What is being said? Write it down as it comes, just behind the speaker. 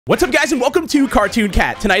What's up, guys, and welcome to Cartoon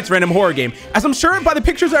Cat, tonight's random horror game. As I'm sure by the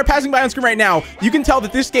pictures that are passing by on screen right now, you can tell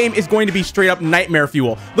that this game is going to be straight up nightmare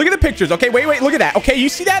fuel. Look at the pictures. Okay, wait, look at that. Okay, you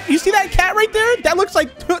see that? You see that cat right there? That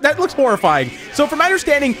looks horrifying. So from my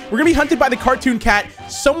understanding, we're gonna be hunted by the Cartoon Cat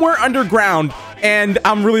somewhere underground, and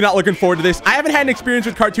I'm really not looking forward to this. I haven't had an experience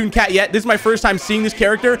with Cartoon Cat yet. This is my first time seeing this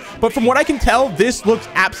character, but from what I can tell, this looks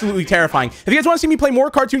absolutely terrifying. If you guys want to see me play more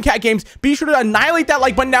Cartoon Cat games, be sure to annihilate that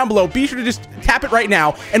like button down below. Be sure to just tap it right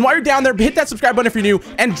now. And while you're down there, hit that subscribe button if you're new,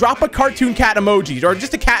 and drop a Cartoon Cat emoji, or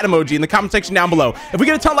just a cat emoji in the comment section down below. If we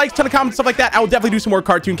get a ton of likes, ton of comments, stuff like that, I will definitely do some more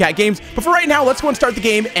Cartoon Cat games. But for right now, let's go and start the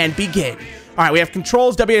game and begin. All right, we have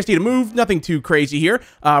controls, WASD to move, nothing too crazy here.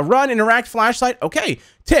 Run, interact, flashlight. Okay,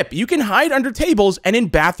 tip, you can hide under tables and in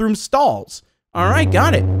bathroom stalls. All right,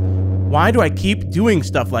 got it. Why do I keep doing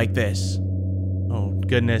stuff like this? Oh,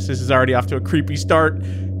 goodness, this is already off to a creepy start.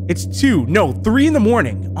 It's 3 in the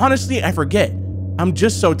morning. Honestly, I forget. I'm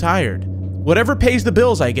just so tired. Whatever pays the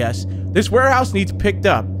bills, I guess. This warehouse needs picked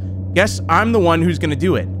up. Guess I'm the one who's gonna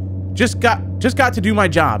do it. Just got to do my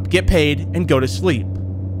job, get paid, and go to sleep.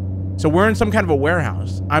 So we're in some kind of a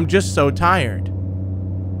warehouse. I'm just so tired.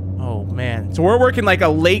 Oh, man. So we're working like a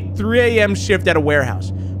late 3 a.m. shift at a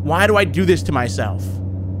warehouse. Why do I do this to myself?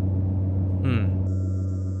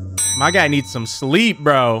 My guy needs some sleep,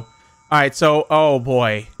 bro. All right, so, oh,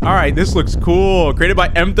 boy. All right, this looks cool. Created by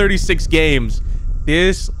M36 Games.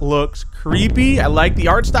 This looks creepy. I like the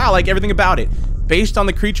art style. I like everything about it. Based on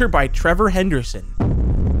the creature by Trevor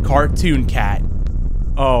Henderson. Cartoon Cat.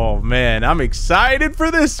 Oh, man, I'm excited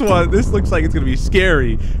for this one. This looks like it's gonna be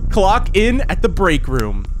scary. Clock in at the break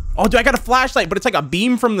room. Oh, dude, I got a flashlight, but it's like a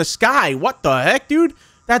beam from the sky. What the heck, dude?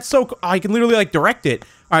 That's so cool. I can literally like direct it.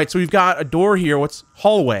 All right, so we've got a door here. What's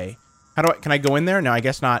hallway? Can I go in there? No, I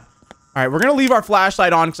guess not. All right, we're gonna leave our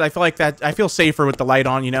flashlight on because I feel like I feel safer with the light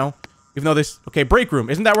on, you know? Even though okay, break room.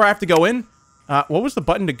 Isn't that where I have to go in? What was the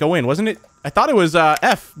button to go in? Wasn't it? I thought it was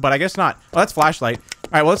F, but I guess not. Oh, that's flashlight.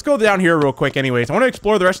 All right, well, let's go down here real quick anyways. I want to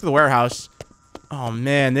explore the rest of the warehouse. Oh,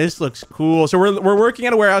 man, this looks cool. So we're working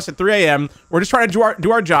at a warehouse at 3 a.m. We're just trying to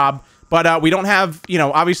do our job, but we don't have, you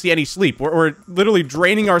know, obviously any sleep. We're literally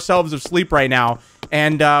draining ourselves of sleep right now,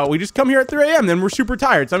 and we just come here at 3 a.m. Then we're super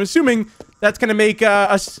tired. So I'm assuming that's going to make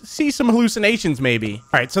us see some hallucinations maybe.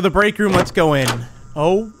 All right, so the break room, let's go in.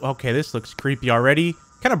 Oh, okay, this looks creepy already.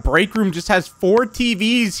 Kind of break room just has 4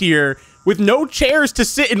 TVs here with no chairs to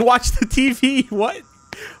sit and watch the TV.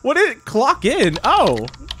 What did it clock in? Oh,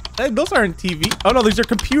 those aren't TV. Oh no, these are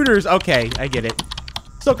computers. Okay, I get it.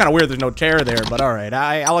 Still kind of weird there's no chair there, but all right,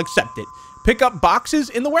 I'll accept it. Pick up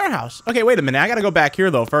boxes in the warehouse. Okay, wait a minute. I gotta go back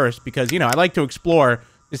here though first because, you know, I like to explore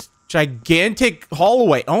this gigantic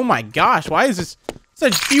hallway. Oh my gosh, why is this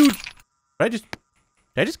such huge? Did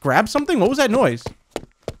I just grab something? What was that noise?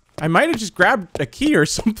 I might have just grabbed a key or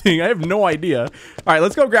something. I have no idea. All right,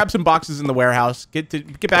 let's go grab some boxes in the warehouse. Get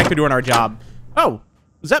back to doing our job. Oh,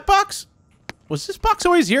 was that box? Was this box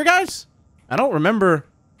always here, guys? I don't remember.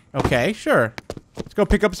 Okay, sure. Let's go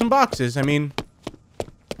pick up some boxes. I mean,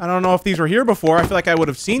 I don't know if these were here before. I feel like I would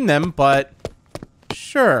have seen them, but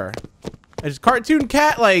sure. Is Cartoon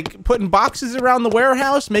Cat, like, putting boxes around the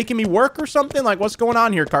warehouse, making me work or something? Like, what's going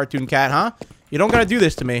on here, Cartoon Cat, huh? You don't gotta do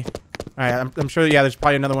this to me. All right, I'm sure, yeah, there's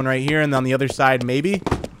probably another one right here, and on the other side, maybe.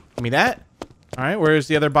 Give me that. All right, where's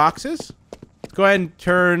the other boxes? Let's go ahead and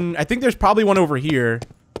turn. I think there's probably one over here.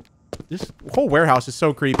 This whole warehouse is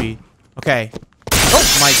so creepy. Okay.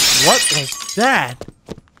 Oh, my, what was that?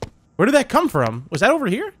 Where did that come from? Was that over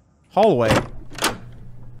here? Hallway.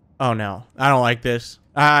 Oh, no. I don't like this.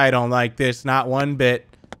 I don't like this. Not one bit.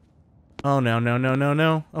 Oh, no, no, no, no,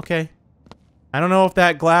 no. Okay. I don't know if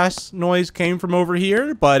that glass noise came from over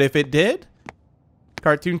here, but if it did,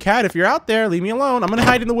 Cartoon Cat, if you're out there, leave me alone. I'm gonna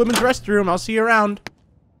hide in the women's restroom. I'll see you around.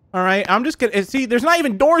 All right, I'm just gonna see. There's not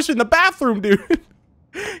even doors in the bathroom, dude.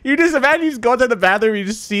 You just imagine you just go into the bathroom, you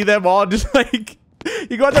just see them all, just like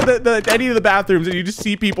you go into any of the bathrooms and you just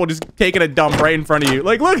see people just taking a dump right in front of you.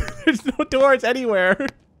 Like, look, there's no doors anywhere.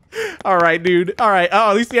 All right, dude. All right.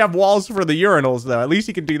 Oh, at least you have walls for the urinals, though. At least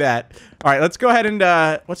you can do that. All right, let's go ahead and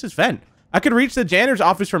what's this vent? I could reach the janitor's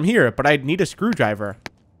office from here, but I'd need a screwdriver.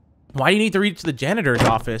 Why do you need to reach the janitor's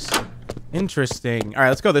office? Interesting. All right,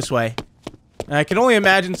 let's go this way. I can only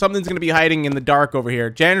imagine something's going to be hiding in the dark over here.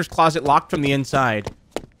 Janitor's closet locked from the inside.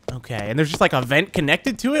 Okay, and there's just like a vent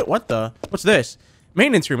connected to it? What the? What's this?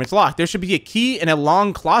 Maintenance room. It's locked. There should be a key in a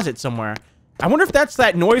long closet somewhere. I wonder if that's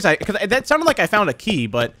that noise because that sounded like I found a key,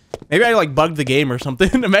 but maybe I like bugged the game or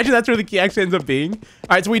something. Imagine that's where the key actually ends up being.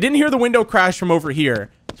 All right, so we didn't hear the window crash from over here.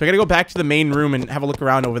 So I gotta go back to the main room and have a look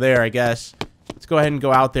around over there, I guess. Let's go ahead and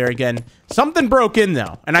go out there again. Something broke in,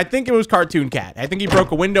 though. And I think it was Cartoon Cat. I think he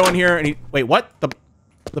broke a window in here and he... Wait, what?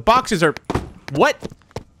 The boxes are... What?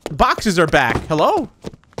 The boxes are back. Hello?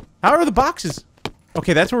 How are the boxes?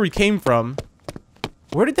 Okay, that's where we came from.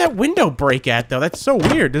 Where did that window break at, though? That's so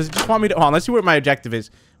weird. Does it just want me to... Hold on, let's see what my objective is.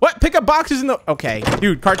 What? Pick up boxes in the... Okay.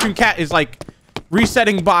 Dude, Cartoon Cat is, like,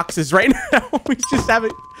 resetting boxes right now. We just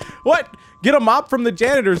haven't... What? Get a mop from the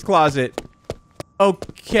janitor's closet.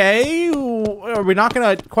 Okay. Are we not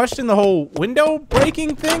gonna question the whole window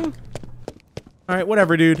breaking thing? All right,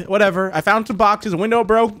 whatever, dude. Whatever. I found some boxes. A window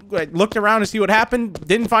broke. I looked around to see what happened.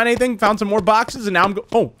 Didn't find anything. Found some more boxes, and now I'm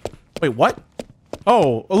oh, wait, what?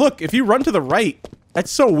 Oh, look. If you run to the right,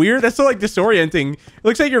 that's so weird. That's so, like, disorienting. It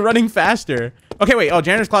looks like you're running faster. Okay, wait. Oh,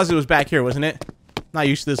 janitor's closet was back here, wasn't it? Not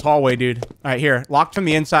used to this hallway, dude. All right, here. Locked from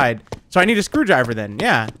the inside. So I need a screwdriver then.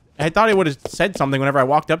 Yeah. I thought it would have said something whenever I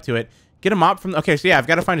walked up to it. Get a mop from... Okay, so yeah, I've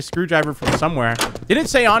got to find a screwdriver from somewhere. Didn't it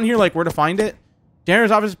say on here, like, where to find it?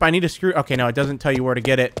 Janitor's office, but I need a screw... Okay, no, it doesn't tell you where to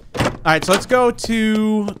get it. All right, so let's go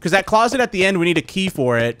to... Because that closet at the end, we need a key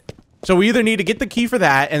for it. So we either need to get the key for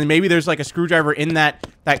that, and then maybe there's, like, a screwdriver in that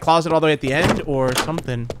closet all the way at the end, or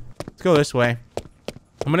something. Let's go this way.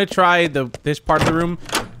 I'm going to try this part of the room,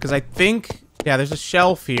 because I think... Yeah, there's a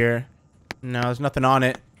shelf here. No, there's nothing on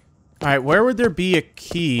it. All right, where would there be a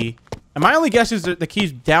key? And my only guess is that the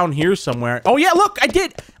key's down here somewhere. Oh, yeah, look, I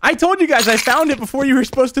did. I told you guys I found it before you were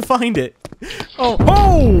supposed to find it. Oh,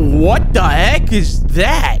 what the heck is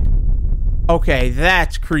that? Okay,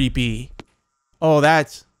 that's creepy. Oh,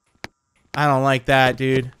 that's... I don't like that,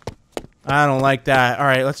 dude. I don't like that. All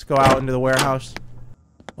right, let's go out into the warehouse.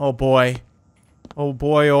 Oh, boy. Oh,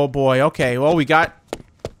 boy, oh, boy. Okay, well, we got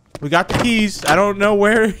the keys. I don't know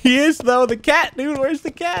where he is, though. The cat, dude. Where's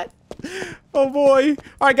the cat? Oh, boy.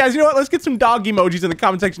 All right, guys, you know what? Let's get some dog emojis in the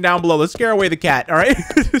comment section down below. Let's scare away the cat, all right?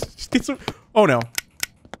 Just get some... Oh, no.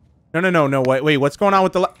 No. Wait, what's going on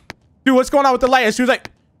with the light? Dude, what's going on with the light? As soon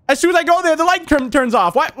as I go there, the light turns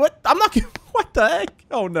off. What? I'm not... What the heck?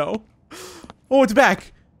 Oh, no. Oh, it's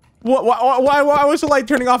back. Why was the light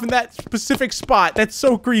turning off in that specific spot? That's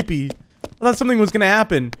so creepy. I thought something was going to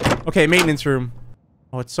happen. Okay, maintenance room.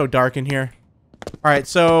 Oh, it's so dark in here. All right,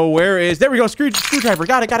 so where is... There we go, screwdriver.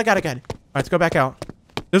 Got it. All right, let's go back out.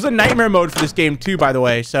 There's a nightmare mode for this game, too, by the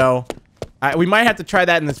way, so... we might have to try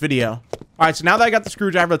that in this video. All right, so now that I got the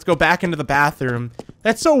screwdriver, let's go back into the bathroom.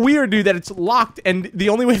 That's so weird, dude, that it's locked, and the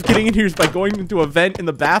only way of getting in here is by going into a vent in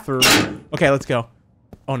the bathroom. Okay, let's go.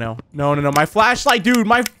 Oh, no. No. My flashlight, dude.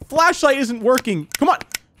 My flashlight isn't working. Come on.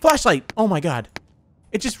 Flashlight. Oh, my God.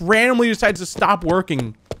 It just randomly decides to stop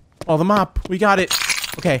working. Oh, the mop. We got it.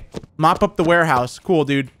 Okay. Mop up the warehouse. Cool,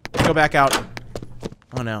 dude. Let's go back out.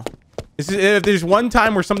 Oh, no. If there's one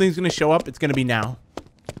time where something's going to show up, it's going to be now.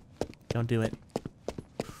 Don't do it.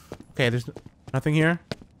 Okay, there's nothing here.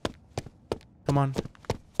 Come on.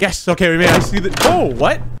 Yes. Okay, we made it. See the... Oh,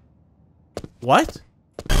 what? What?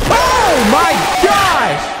 Oh my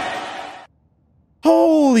gosh!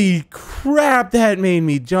 Holy crap, that made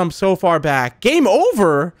me jump so far back. Game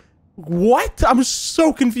over? What? I'm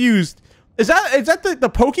so confused. Is that the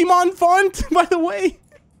Pokemon font, by the way?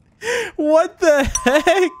 What the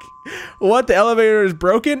heck? What, the elevator is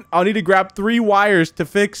broken? I'll need to grab 3 wires to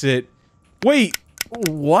fix it. Wait,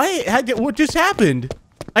 what? What just happened?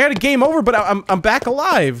 I got a game over, but I'm back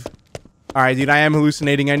alive. All right, dude, I am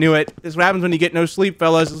hallucinating. I knew it. This is what happens when you get no sleep,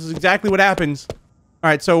 fellas. This is exactly what happens. All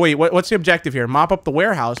right, so wait, what's the objective here? Mop up the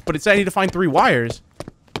warehouse, but it said I need to find 3 wires.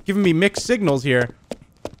 Giving me mixed signals here.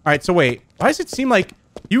 All right, so wait. Why does it seem like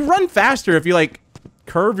you run faster if you, like,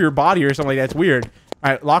 curve your body or something like that? It's weird.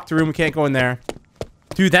 All right, locked room. We can't go in there.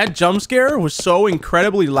 Dude, that jump scare was so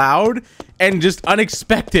incredibly loud and just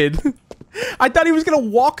unexpected. I thought he was going to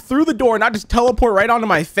walk through the door and not just teleport right onto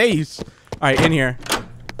my face. All right, in here.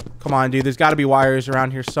 Come on, dude. There's got to be wires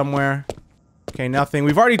around here somewhere. Okay, nothing.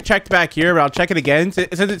 We've already checked back here, but I'll check it again.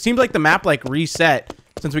 Since it seems like the map, like, reset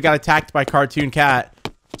since we got attacked by Cartoon Cat.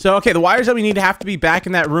 So, okay, the wires that we need have to be back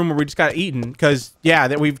in that room where we just got eaten. Because, yeah,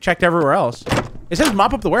 that we've checked everywhere else. It says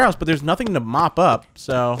mop up the warehouse, but there's nothing to mop up.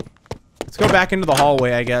 So, let's go back into the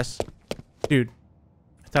hallway, I guess. Dude,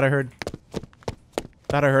 I thought I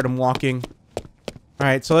heard him walking. All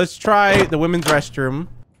right, so let's try the women's restroom.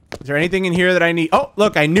 Is there anything in here that I need? Oh,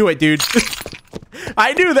 look, I knew it, dude.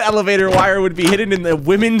 I knew the elevator wire would be hidden in the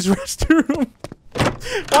women's restroom.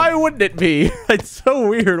 Why wouldn't it be? It's so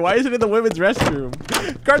weird. Why is it in the women's restroom?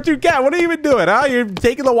 Cartoon Cat, what are you even doing, huh? You're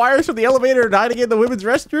taking the wires from the elevator and hiding in the women's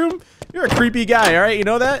restroom? You're a creepy guy, all right? You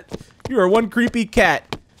know that? You are one creepy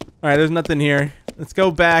cat. All right, there's nothing here. Let's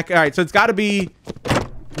go back. All right, so it's got to be...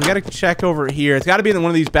 We got to check over here. It's got to be in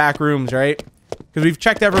one of these back rooms, right? Because we've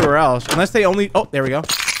checked everywhere else. Unless they only... Oh, there we go.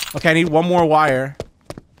 Okay, I need one more wire.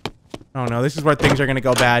 Oh, no. This is where things are going to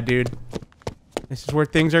go bad, dude. This is where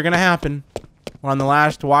things are going to happen. We're on the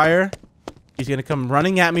last wire. He's going to come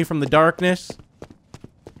running at me from the darkness.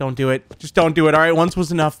 Don't do it. Just don't do it. All right, once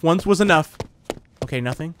was enough. Once was enough. Okay,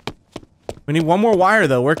 nothing. We need one more wire,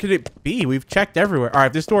 though. Where could it be? We've checked everywhere. All right,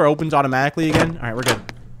 if this door opens automatically again. All right, we're good.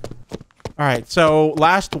 All right, so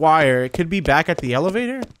last wire. It could be back at the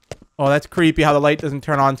elevator. Oh, that's creepy how the light doesn't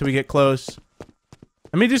turn on until we get close.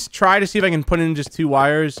 Let me just try to see if I can put in just 2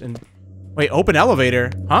 wires and... Wait, open elevator.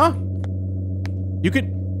 Huh? You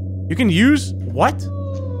can use... What?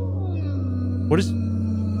 What is...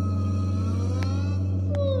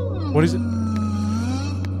 What is it?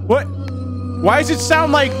 What? Why does it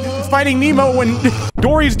sound like Finding Nemo when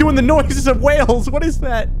Dory's doing the noises of whales? What is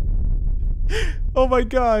that? Oh my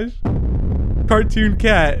gosh. Cartoon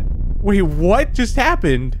cat. Wait, what just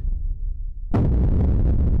happened?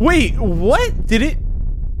 Wait, what? Did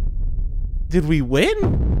we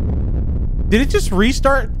win? Did it just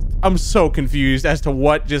restart? I'm so confused as to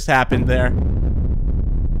what just happened there.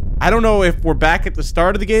 I don't know if we're back at the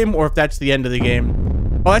start of the game or if that's the end of the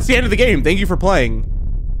game. Oh, that's the end of the game. Thank you for playing.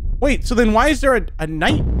 Wait, so then why is there a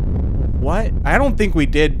night? What? I don't think we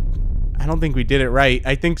did it right.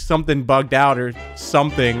 I think something bugged out or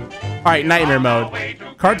something. All right, nightmare mode.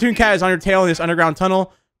 Cartoon cat is on your tail in this underground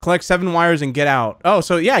tunnel. Collect 7 wires and get out. Oh,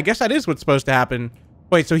 so yeah, I guess that is what's supposed to happen.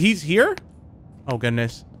 Wait, so he's here? Oh,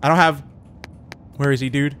 goodness. I don't have... Where is he,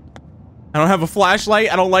 dude? I don't have a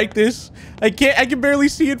flashlight. I don't like this. I can barely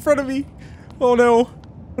see in front of me. Oh, no.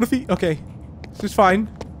 What if he... Okay. This is fine.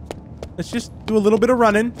 Let's just do a little bit of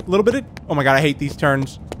running. A little bit of... Oh, my God. I hate these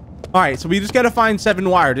turns. All right, so we just got to find 7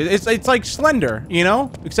 wires. It's like Slender, you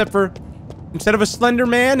know? Except for... Instead of a Slender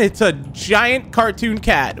Man, it's a giant cartoon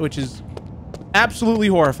cat, which is absolutely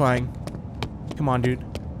horrifying. Come on, dude.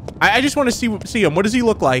 I just want to see him. What does he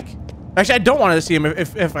look like? Actually, I don't want to see him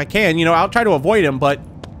if I can. You know, I'll try to avoid him, but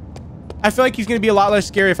I feel like he's going to be a lot less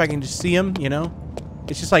scary if I can just see him, you know?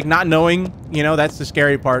 It's just like not knowing, you know, that's the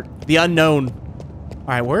scary part. The unknown. All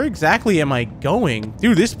right, where exactly am I going?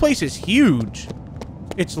 Dude, this place is huge.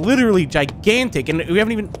 It's literally gigantic, and we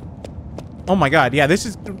haven't even... Oh my God, yeah, this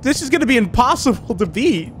is going to be impossible to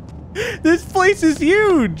beat. This place is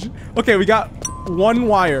huge. Okay, we got 1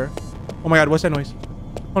 wire. Oh my God, what's that noise?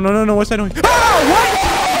 Oh, no, what's that noise? Ah,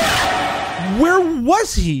 what? Where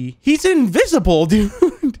was he? He's invisible, dude.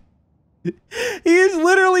 He is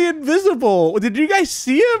literally invisible. Did you guys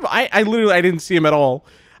see him? I didn't see him at all.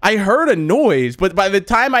 I heard a noise, but by the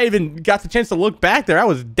time I even got the chance to look back there, I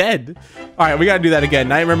was dead. All right, we got to do that again.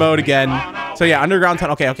 Nightmare mode again. So yeah, underground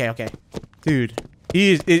tunnel. Okay. Dude,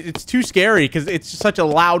 it's too scary because it's such a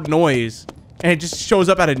loud noise and it just shows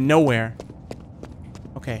up out of nowhere.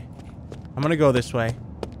 Okay, I'm gonna go this way.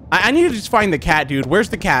 I need to just find the cat, dude. Where's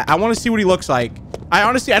the cat? I want to see what he looks like. I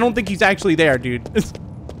don't think he's actually there, dude.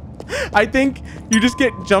 I think you just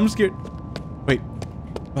get jump scared. Wait,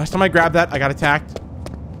 last time I grabbed that, I got attacked.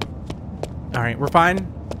 All right, we're fine.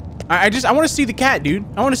 I want to see the cat, dude.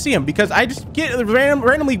 I want to see him because I just get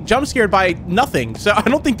randomly jump scared by nothing. So I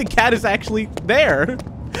don't think the cat is actually there.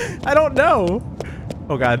 I don't know.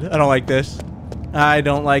 Oh God, I don't like this. I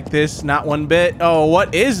don't like this, not one bit. Oh,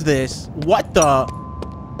 what is this? What the?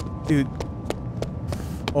 Dude.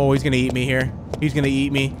 Oh, he's gonna eat me here. He's gonna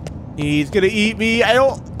eat me. He's gonna eat me. I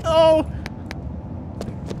don't... Oh.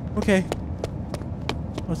 Okay.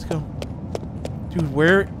 Let's go. Dude,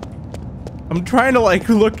 where... I'm trying to, like,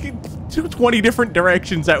 look 20 different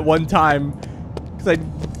directions at one time. Because I...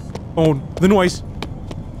 Oh, the noise.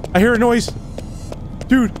 I hear a noise.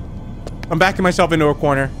 Dude. I'm backing myself into a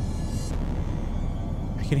corner.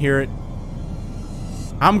 I can hear it.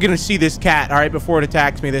 I'm gonna see this cat, all right, before it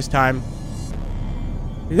attacks me this time.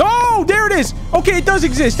 Oh, there it is. Okay, it does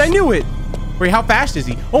exist. I knew it. Wait, how fast is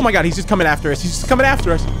he? Oh my God, he's just coming after us. He's just coming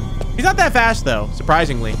after us. He's not that fast, though,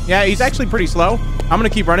 surprisingly. Yeah, he's actually pretty slow. I'm gonna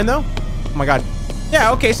keep running, though. Oh my God.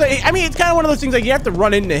 Yeah, okay, so, I mean, it's kind of one of those things, like, you have to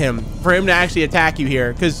run into him for him to actually attack you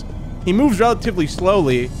here, because he moves relatively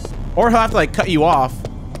slowly, or he'll have to, like, cut you off.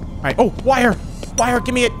 All right. Oh, wire. Wire,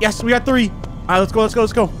 give me it. Yes, we got 3. All right, let's go.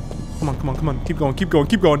 Come on. Keep going.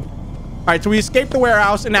 All right, so we escaped the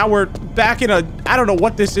warehouse, and now we're back in a... I don't know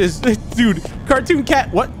what this is. Dude, cartoon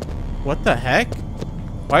cat... What the heck?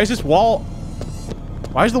 Why is this wall...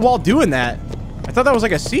 Why is the wall doing that? I thought that was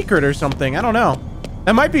like a secret or something. I don't know.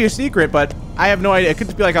 That might be a secret, but I have no idea. It could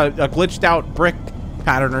just be like a glitched out brick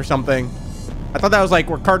pattern or something. I thought that was like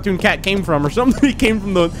where Cartoon Cat came from or something. He came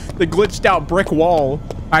from the glitched out brick wall.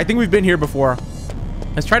 I think we've been here before.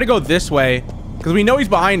 Let's try to go this way because we know he's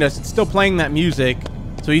behind us. It's still playing that music.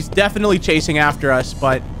 So he's definitely chasing after us,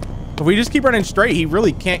 but if we just keep running straight, he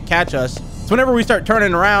really can't catch us. So whenever we start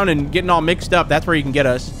turning around and getting all mixed up, that's where he can get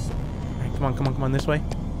us. All right, come on, come on, come on, this way.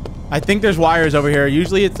 I think there's wires over here.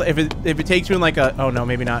 Usually it's if it takes you in like a, oh no,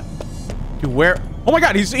 maybe not. Dude, where? Oh my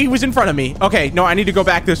God, he was in front of me. Okay, no, I need to go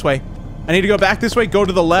back this way. I need to go back this way, go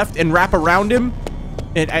to the left and wrap around him.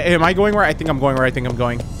 And am I going where? I think I'm going where I think I'm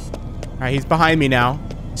going. All right, he's behind me now.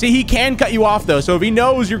 See, he can cut you off though. So if he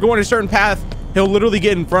knows you're going a certain path, he'll literally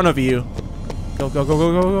get in front of you. Go, go, go,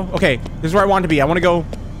 go, go, go. Okay, this is where I want to be. I want to go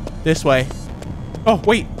this way. Oh,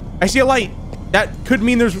 wait. I see a light. That could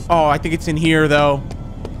mean there's... Oh, I think it's in here, though.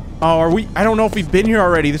 Oh, are we... I don't know if we've been here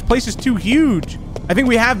already. This place is too huge. I think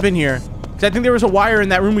we have been here. Because I think there was a wire in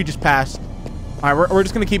that room we just passed. All right, we're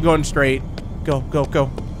just going to keep going straight. Go, go, go.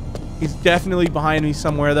 He's definitely behind me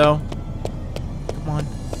somewhere, though. Come on.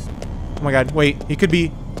 Oh, my God. Wait. He could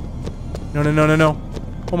be... No, no, no, no, no.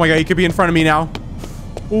 Oh, my God. He could be in front of me now.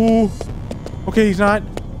 Ooh. Okay, he's not.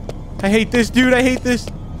 I hate this, dude. I hate this.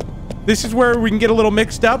 This is where we can get a little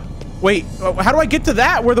mixed up. Wait, how do I get to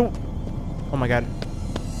that? Where the... Oh my God.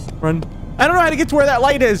 Run. I don't know how to get to where that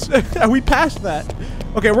light is. We passed that.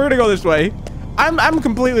 Okay, we're gonna go this way. I'm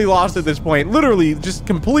completely lost at this point. Literally, just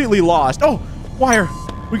completely lost. Oh, wire.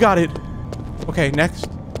 We got it. Okay, next.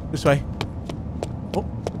 This way. Oh,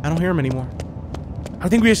 I don't hear him anymore. I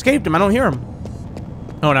think we escaped him. I don't hear him.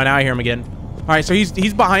 Oh, no, now I hear him again. All right, so he's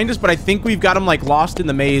behind us, but I think we've got him like lost in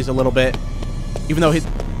the maze a little bit. Even though his...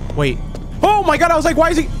 Wait. Oh my God, I was like, why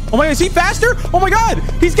is he... Oh my God, is he faster? Oh my God,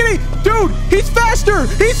 he's getting... Dude, he's faster!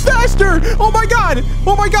 He's faster! Oh my God!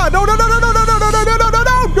 Oh my God! No, no, no, no, no, no, no, no, no, no, no,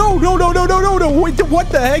 no, no, no, no, no, no, no, no. What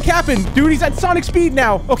the heck happened? Dude, he's at sonic speed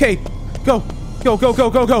now. Okay, go. Go, go, go,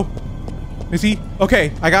 go, go. Is he...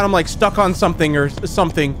 Okay, I got him like stuck on something or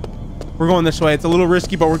something. We're going this way. It's a little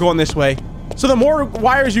risky, but we're going this way. So the more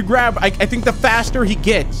wires you grab, I think the faster he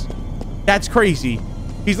gets. That's crazy.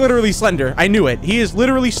 He's literally slender. I knew it. He is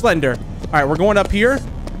literally slender. All right, we're going up here,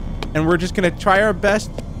 and we're just going to try our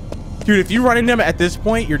best. Dude, if you run into him at this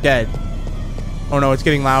point, you're dead. Oh, no, it's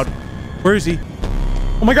getting loud. Where is he?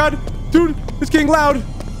 Oh, my God. Dude, it's getting loud.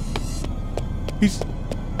 He's...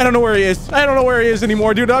 I don't know where he is. I don't know where he is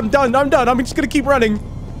anymore, dude. I'm done. I'm done. I'm just going to keep running.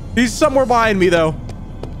 He's somewhere behind me, though.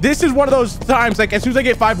 This is one of those times, like, as soon as I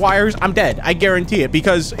get 5 wires, I'm dead. I guarantee it,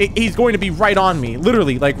 because he's going to be right on me.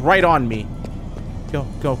 Literally, like, right on me. Go,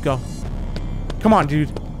 go, go. Come on, dude.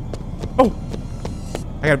 Oh.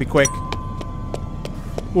 I gotta be quick.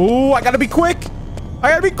 Oh, I gotta be quick. I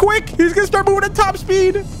gotta be quick. He's gonna start moving at top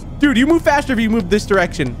speed. Dude, you move faster if you move this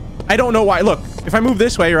direction. I don't know why. Look, if I move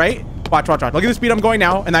this way, right? Watch, watch, watch. Look at the speed I'm going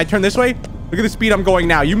now, and I turn this way. Look at the speed I'm going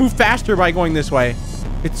now. You move faster by going this way.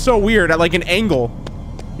 It's so weird at, like, an angle.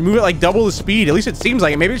 You move it like double the speed. At least it seems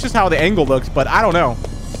like it. Maybe it's just how the angle looks, but I don't know.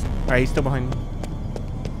 All right, he's still behind me.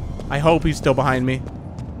 I hope he's still behind me.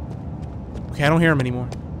 Okay, I don't hear him anymore.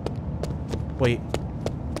 Wait.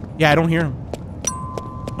 Yeah, I don't hear him.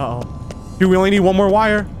 Uh-oh. Dude, we only need one more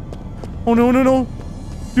wire. Oh, no, no, no.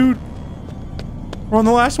 Dude. We're on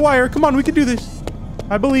the last wire. Come on, we can do this.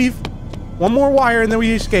 I believe. One more wire, and then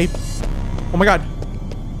we escape. Oh, my God.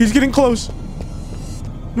 He's getting close.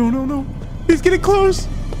 No, no, no. He's getting close.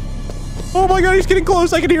 Oh, my God, he's getting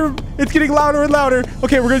close. I can hear him. It's getting louder and louder.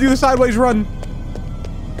 Okay, we're going to do the sideways run.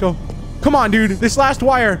 Go. Come on, dude. This last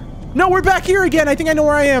wire. No, we're back here again. I think I know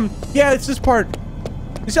where I am. Yeah, it's this part.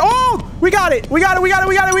 Oh, we got it. We got it. We got it.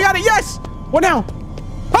 We got it. We got it. Yes. What now?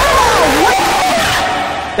 Oh, what?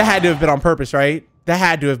 That had to have been on purpose, right? That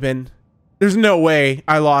had to have been. There's no way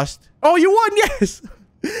I lost. Oh, you won. Yes.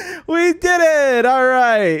 We did it. All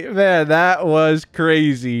right, man. That was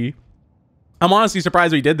crazy. I'm honestly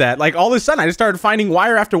surprised we did that. Like, all of a sudden, I just started finding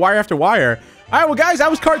wire after wire after wire. All right, well, guys, that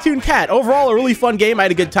was Cartoon Cat. Overall, a really fun game. I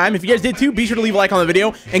had a good time. If you guys did too, be sure to leave a like on the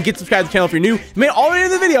video and get subscribed to the channel if you're new. If you made it all the way to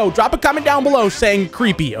the video, drop a comment down below saying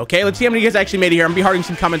creepy, okay? Let's see how many of you guys actually made it here. I'm gonna be hearting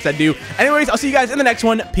some comments that do. Anyways, I'll see you guys in the next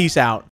one. Peace out.